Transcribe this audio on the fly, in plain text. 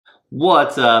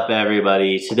What's up,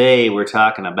 everybody? Today we're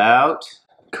talking about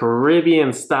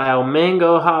Caribbean style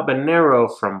mango habanero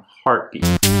from Heartbeat.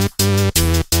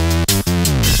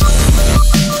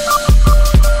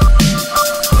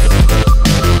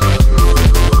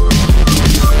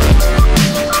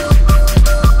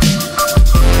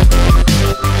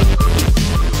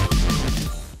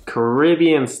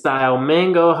 Caribbean style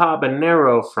mango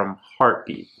habanero from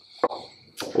Heartbeat.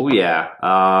 Oh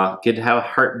yeah, good to have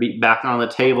Heartbeat back on the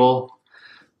table.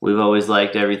 We've always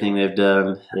liked everything they've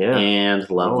done, and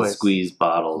love the squeeze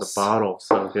bottles. The bottle,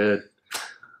 so good,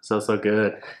 so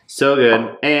good, so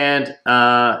good. And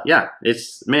yeah,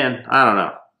 it's I don't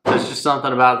know. There's just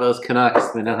something about those Canucks.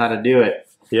 They know how to do it.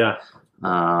 Yeah,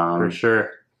 for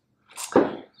sure.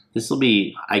 This will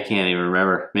be, I can't even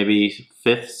remember, maybe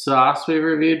 5th sauce we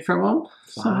reviewed from them,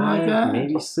 something like that.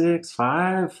 Maybe 6,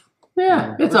 5.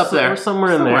 Yeah, it's up there.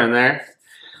 Somewhere in there.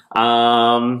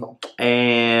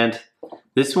 And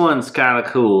this one's kind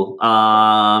of cool.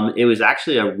 It was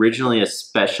actually originally a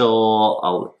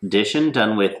special edition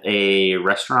done with a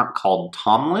restaurant called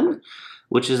Tomlin,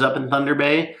 which is up in Thunder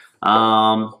Bay.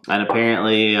 And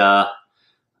apparently,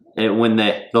 when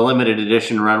the limited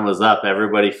edition run was up,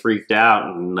 everybody freaked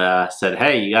out and said,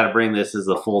 hey, you got to bring this as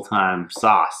a full-time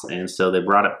sauce. And so they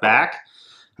brought it back.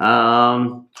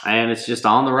 And it's just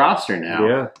on the roster now.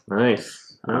 Yeah,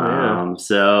 nice. Oh, yeah.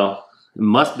 So it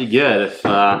must be good if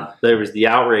there was the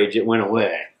outrage, it went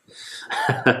away.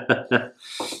 I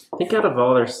think out of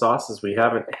all their sauces, we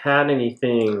haven't had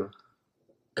anything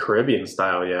Caribbean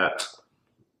style yet.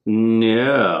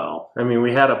 No. I mean,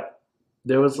 we had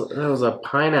there was a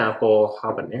pineapple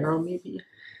habanero, maybe.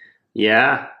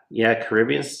 Yeah,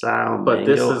 Caribbean style. But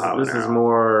this is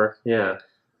more,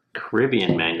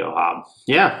 Caribbean mango hab.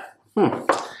 Yeah. Well,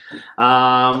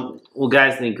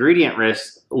 guys, the ingredient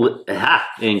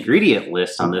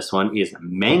list on this one is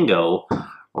mango,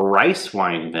 rice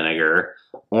wine vinegar,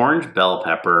 orange bell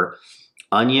pepper,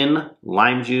 onion,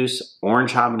 lime juice,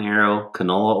 orange habanero,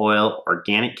 canola oil,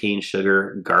 organic cane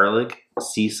sugar, garlic,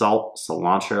 sea salt,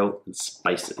 cilantro, and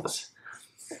spices.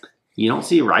 You don't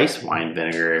see rice wine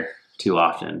vinegar too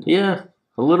often. Yeah,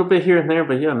 a little bit here and there,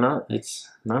 but yeah, not a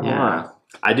lot.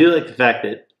 I do like the fact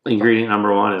that ingredient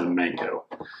number 1 is mango.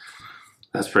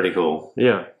 That's pretty cool.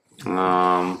 Yeah.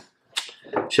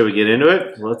 Should we get into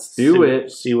it? Let's do it.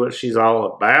 See what she's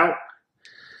all about.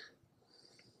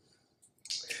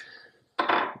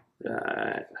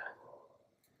 Right.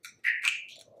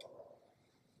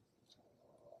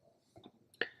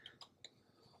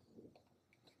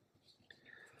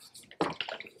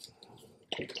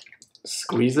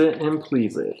 Squeeze it and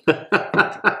please it.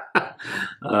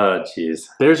 Oh, jeez.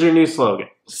 There's your new slogan.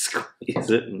 Squeeze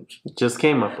it. And just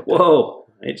came up with it. Whoa.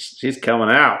 She's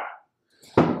coming out.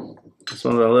 This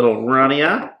one's a little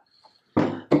runnier.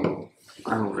 All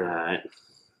right.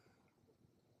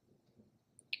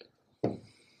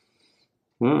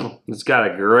 It's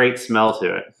got a great smell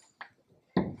to it.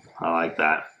 I like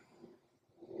that.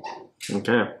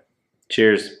 Okay.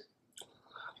 Cheers.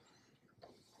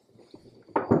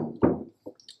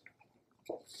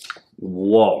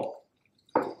 Whoa.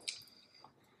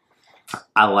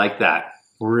 I like that.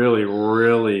 Really,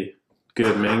 really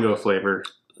good mango flavor.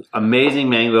 Amazing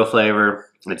mango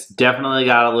flavor. It's definitely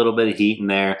got a little bit of heat in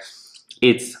there.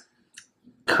 It's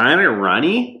kind of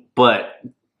runny, but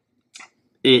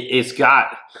it's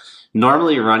got...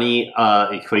 Normally runny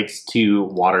equates to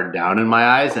watered down in my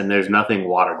eyes, and there's nothing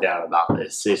watered down about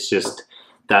this. It's just...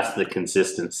 That's the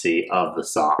consistency of the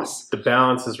sauce. The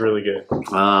balance is really good.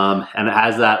 And it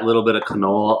has that little bit of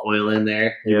canola oil in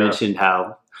there. You mentioned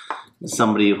how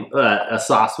a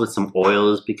sauce with some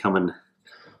oil is becoming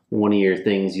one of your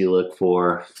things you look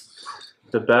for.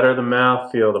 The better the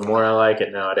mouthfeel, the more I like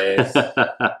it nowadays.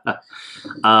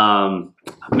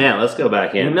 Man, let's go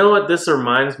back in. You know what this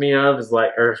reminds me of is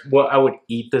or what I would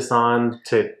eat this on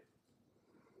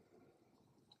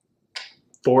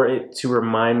for it to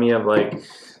remind me of like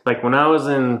when I was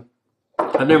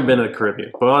I've never been to the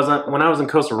Caribbean, but when I was in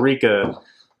Costa Rica,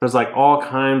 there's like all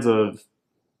kinds of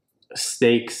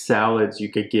steak salads you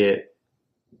could get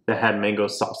that had mango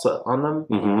salsa on them.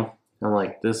 Mm-hmm. I'm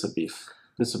like, this would be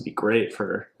great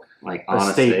for like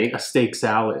on a steak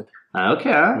salad. Okay.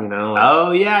 You know? Oh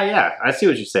yeah. I see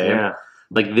what you're saying. Yeah.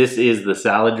 Like this is the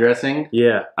salad dressing?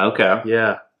 Yeah. Okay.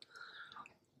 Yeah.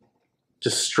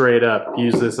 Just straight up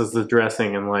use this as the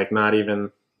dressing and like not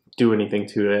even do anything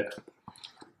to it.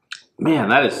 Man,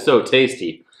 that is so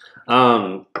tasty.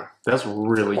 That's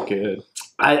really good.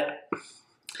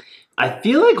 I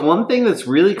feel like one thing that's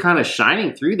really kind of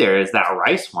shining through there is that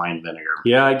rice wine vinegar.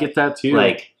 Yeah, I get that too.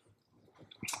 Like,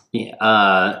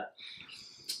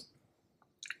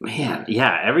 Man,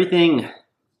 yeah, everything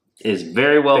is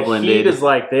very well The blended. heat is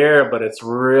like there, but it's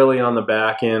really on the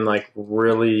back end, like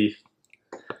really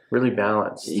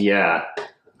balanced. Yeah,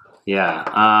 yeah.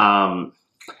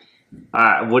 All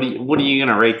right, what are you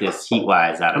gonna rate this heat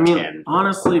wise out of 10?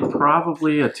 Honestly,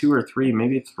 probably a 2 or 3,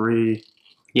 maybe 3.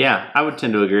 Yeah, I would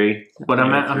tend to agree. But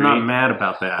I'm Maybe 3. not mad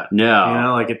about that. No, You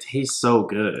know, like it tastes so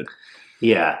good.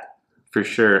 yeah, for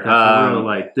sure. For real,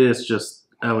 like this, just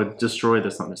I would destroy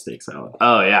this on a steak salad.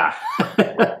 Oh yeah.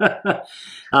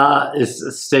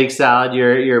 Is steak salad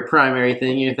your primary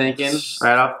thing you're thinking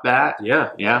right off the bat? Yeah,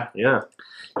 Yeah. yeah.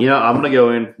 You know, I'm gonna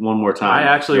go in one more time. I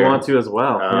actually here. want to as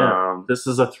well. Yeah. This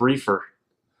is a 3-fer.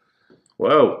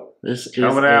 Whoa. This is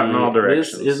Coming out in all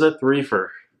directions. This is a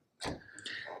 3-fer. I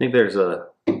think there's a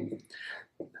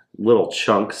little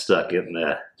chunk stuck in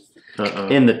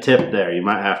the tip there. You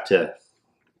might have to.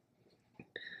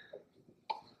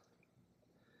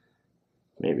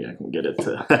 Maybe I can get it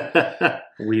to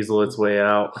weasel its way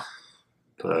out.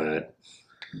 But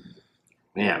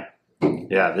man,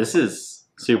 yeah, this is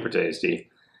super tasty.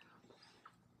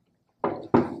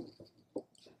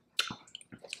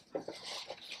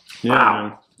 Yeah, Wow.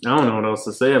 man. I don't know what else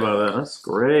to say about that. That's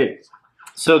great.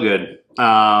 So good.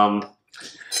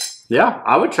 Yeah,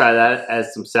 I would try that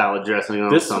as some salad dressing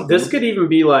on something. This could even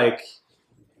be like,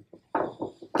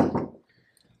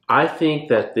 I think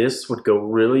that this would go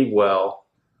really well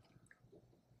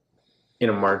in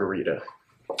a margarita.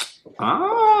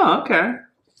 Oh, okay.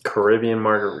 Caribbean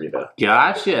margarita.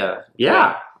 Gotcha.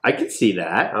 Yeah, I could see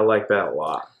that. I like that a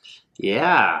lot.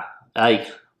 Yeah, like,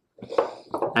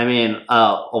 I mean,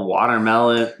 a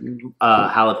watermelon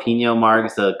jalapeno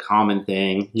marg's a common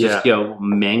thing. Just go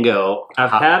mango.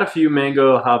 I've had a few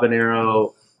mango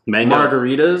habanero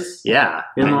margaritas. Yeah,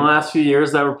 in the last few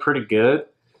years that were pretty good,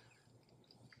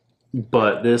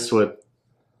 but this would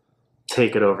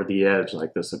take it over the edge.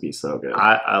 Like this would be so good.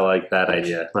 I like that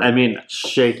idea. Like, I mean,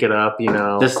 shake it up. You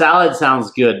know, the salad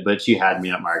sounds good, but you had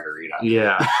me at margarita.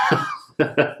 Yeah,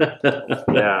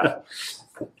 yeah.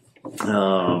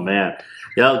 Oh man.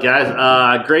 Yo,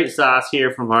 guys, great sauce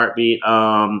here from Heartbeat.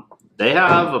 They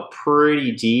have a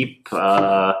pretty deep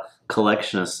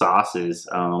collection of sauces.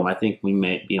 I think we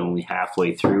may be only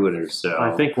halfway through it or so.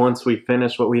 I think once we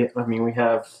finish what we have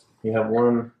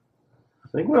one.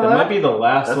 I think it might be the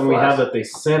last one we have that they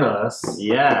sent us.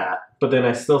 Yeah. But then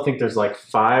I still think there's like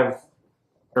 5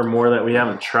 or more that we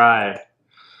haven't tried.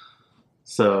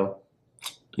 So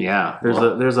yeah,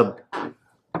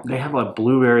 they have a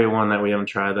blueberry one that we haven't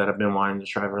tried that I've been wanting to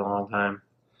try for a long time,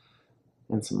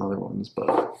 and some other ones.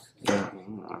 But yeah.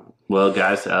 Well,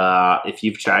 guys, if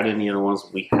you've tried any of the ones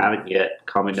we haven't yet,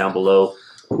 comment down below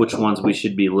which ones we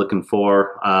should be looking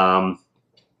for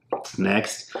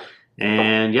next.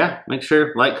 And yeah, make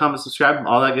sure like, comment, subscribe,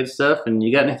 all that good stuff. And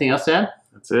you got anything else to add?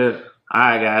 That's it. All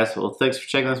right, guys. Well, thanks for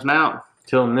checking this one out.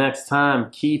 Till next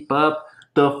time, keep up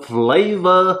the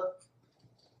flavor.